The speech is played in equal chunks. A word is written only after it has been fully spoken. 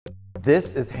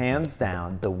This is hands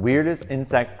down the weirdest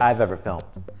insect I've ever filmed.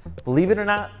 Believe it or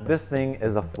not, this thing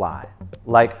is a fly.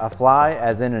 Like a fly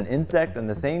as in an insect in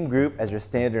the same group as your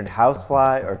standard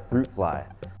housefly or fruit fly.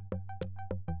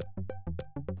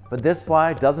 But this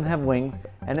fly doesn't have wings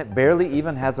and it barely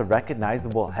even has a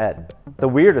recognizable head. The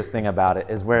weirdest thing about it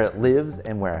is where it lives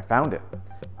and where I found it.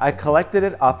 I collected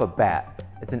it off a bat.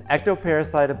 It's an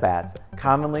ectoparasite of bats,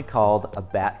 commonly called a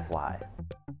bat fly.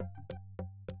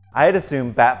 I had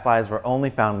assumed bat flies were only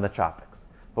found in the tropics,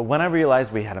 but when I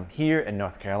realized we had them here in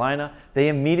North Carolina, they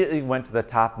immediately went to the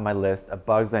top of my list of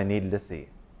bugs I needed to see.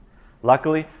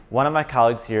 Luckily, one of my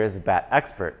colleagues here is a bat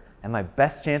expert, and my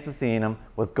best chance of seeing them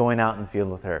was going out in the field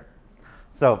with her.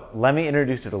 So let me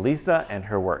introduce you to Lisa and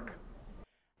her work.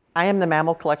 I am the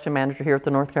mammal collection manager here at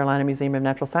the North Carolina Museum of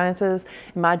Natural Sciences.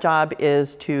 My job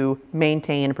is to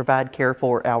maintain and provide care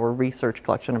for our research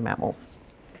collection of mammals.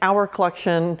 Our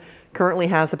collection currently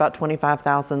has about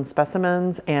 25,000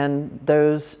 specimens, and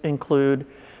those include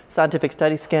scientific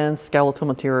study skins, skeletal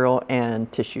material, and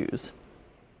tissues.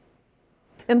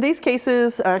 In these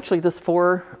cases, actually this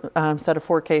set of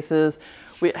 4 cases,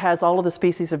 it has all of the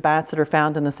species of bats that are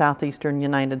found in the southeastern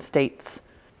United States.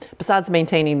 Besides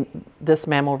maintaining this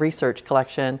mammal research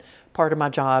collection, part of my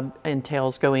job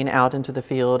entails going out into the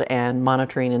field and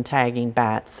monitoring and tagging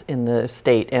bats in the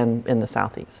state and in the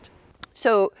southeast.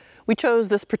 So we chose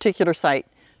this particular site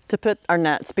to put our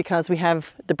nets because we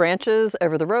have the branches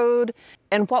over the road,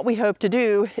 and what we hope to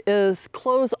do is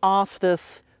close off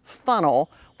this funnel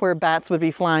where bats would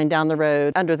be flying down the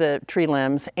road under the tree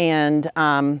limbs, and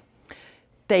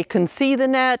they can see the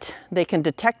net, they can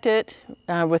detect it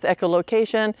with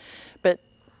echolocation, but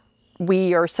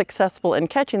we are successful in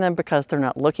catching them because they're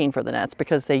not looking for the nets,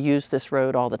 because they use this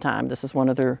road all the time. This is one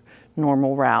of their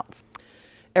normal routes.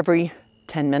 Every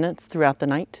 10 minutes throughout the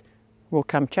night, we'll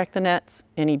come check the nets.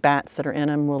 Any bats that are in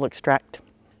them we'll extract,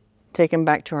 take them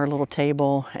back to our little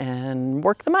table and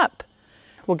work them up.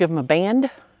 We'll give them a band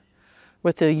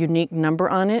with a unique number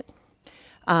on it.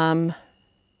 And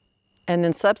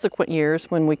then subsequent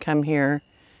years when we come here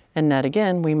and net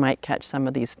again, we might catch some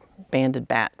of these banded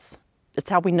bats. It's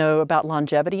how we know about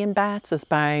longevity in bats, is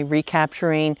by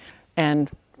recapturing and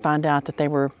find out that they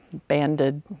were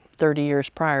banded 30 years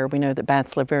prior. We know that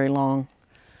bats live very long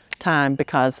time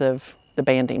because of the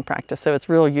banding practice. So it's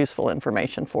real useful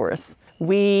information for us.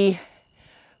 We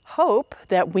hope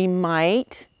that we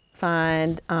might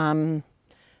find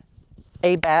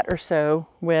a bat or so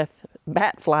with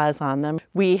bat flies on them.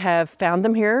 We have found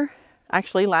them here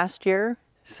actually last year,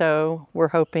 so we're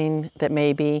hoping that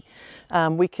maybe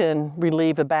we can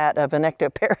relieve a bat of an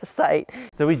ectoparasite.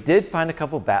 So we did find a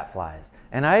couple bat flies,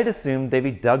 and I had assumed they'd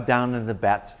be dug down into the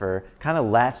bat's fur, kind of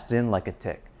latched in like a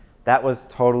tick. That was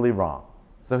totally wrong.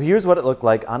 So here's what it looked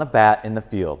like on a bat in the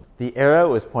field. The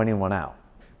arrow was pointing one out.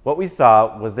 What we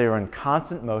saw was they were in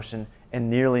constant motion and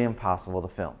nearly impossible to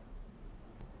film.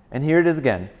 And here it is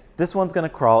again. This one's going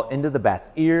to crawl into the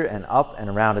bat's ear and up and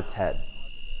around its head.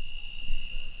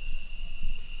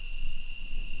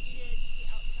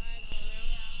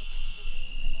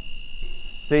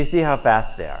 So you see how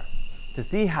fast they are. To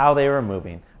see how they were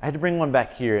moving, I had to bring one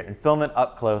back here and film it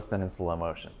up close and in slow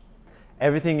motion.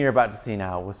 Everything you're about to see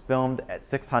now was filmed at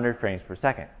 600 frames per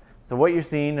second. So what you're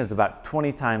seeing is about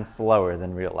 20 times slower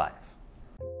than real life.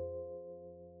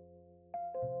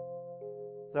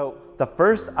 So the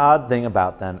first odd thing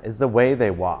about them is the way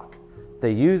they walk.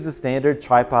 They use the standard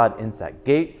tripod insect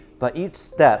gait, but each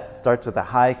step starts with a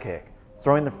high kick,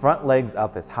 throwing the front legs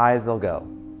up as high as they'll go.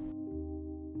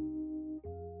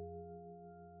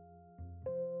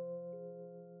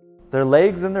 Their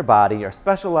legs and their body are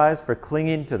specialized for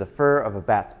clinging to the fur of a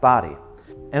bat's body.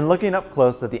 And looking up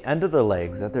close at the end of their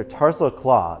legs, at their tarsal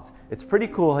claws, it's pretty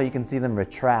cool how you can see them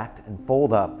retract and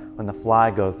fold up when the fly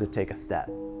goes to take a step.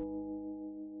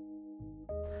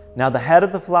 Now the head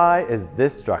of the fly is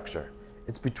this structure.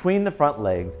 It's between the front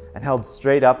legs and held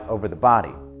straight up over the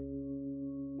body.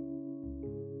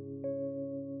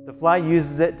 The fly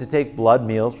uses it to take blood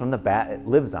meals from the bat it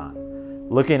lives on.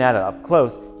 Looking at it up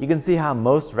close, you can see how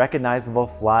most recognizable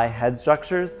fly head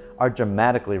structures are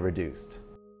dramatically reduced.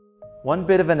 One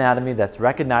bit of anatomy that's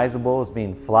recognizable as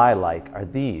being fly-like are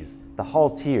these, the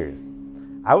halteres.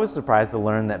 I was surprised to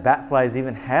learn that bat flies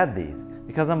even had these,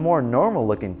 because on more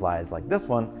normal-looking flies like this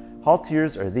one,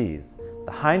 halteres are these,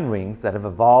 the hind wings that have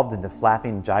evolved into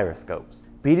flapping gyroscopes,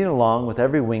 beating along with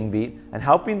every wing beat and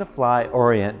helping the fly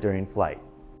orient during flight.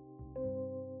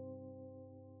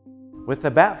 With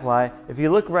the bat fly, if you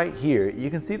look right here,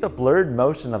 you can see the blurred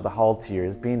motion of the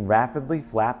halteres being rapidly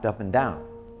flapped up and down.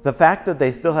 The fact that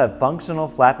they still have functional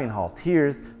flapping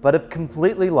halteres but have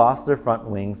completely lost their front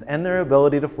wings and their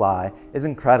ability to fly is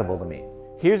incredible to me.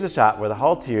 Here's a shot where the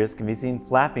halteres can be seen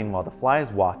flapping while the fly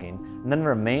is walking and then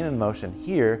remain in motion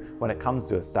here when it comes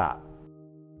to a stop.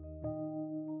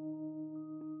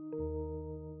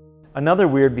 Another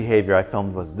weird behavior I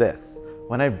filmed was this.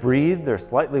 When I breathed or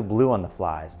slightly blew on the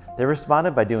flies, they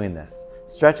responded by doing this,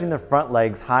 stretching their front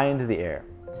legs high into the air.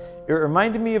 It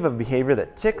reminded me of a behavior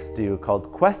that ticks do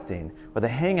called questing, where they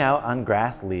hang out on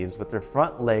grass leaves with their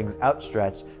front legs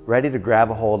outstretched, ready to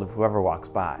grab a hold of whoever walks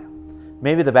by.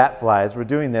 Maybe the bat flies were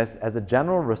doing this as a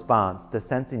general response to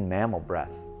sensing mammal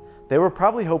breath. They were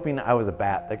probably hoping I was a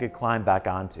bat they could climb back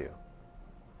onto.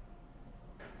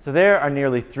 So there are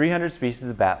nearly 300 species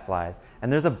of bat flies,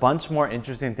 and there's a bunch more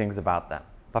interesting things about them.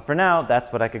 But for now,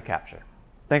 that's what I could capture.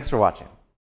 Thanks for watching.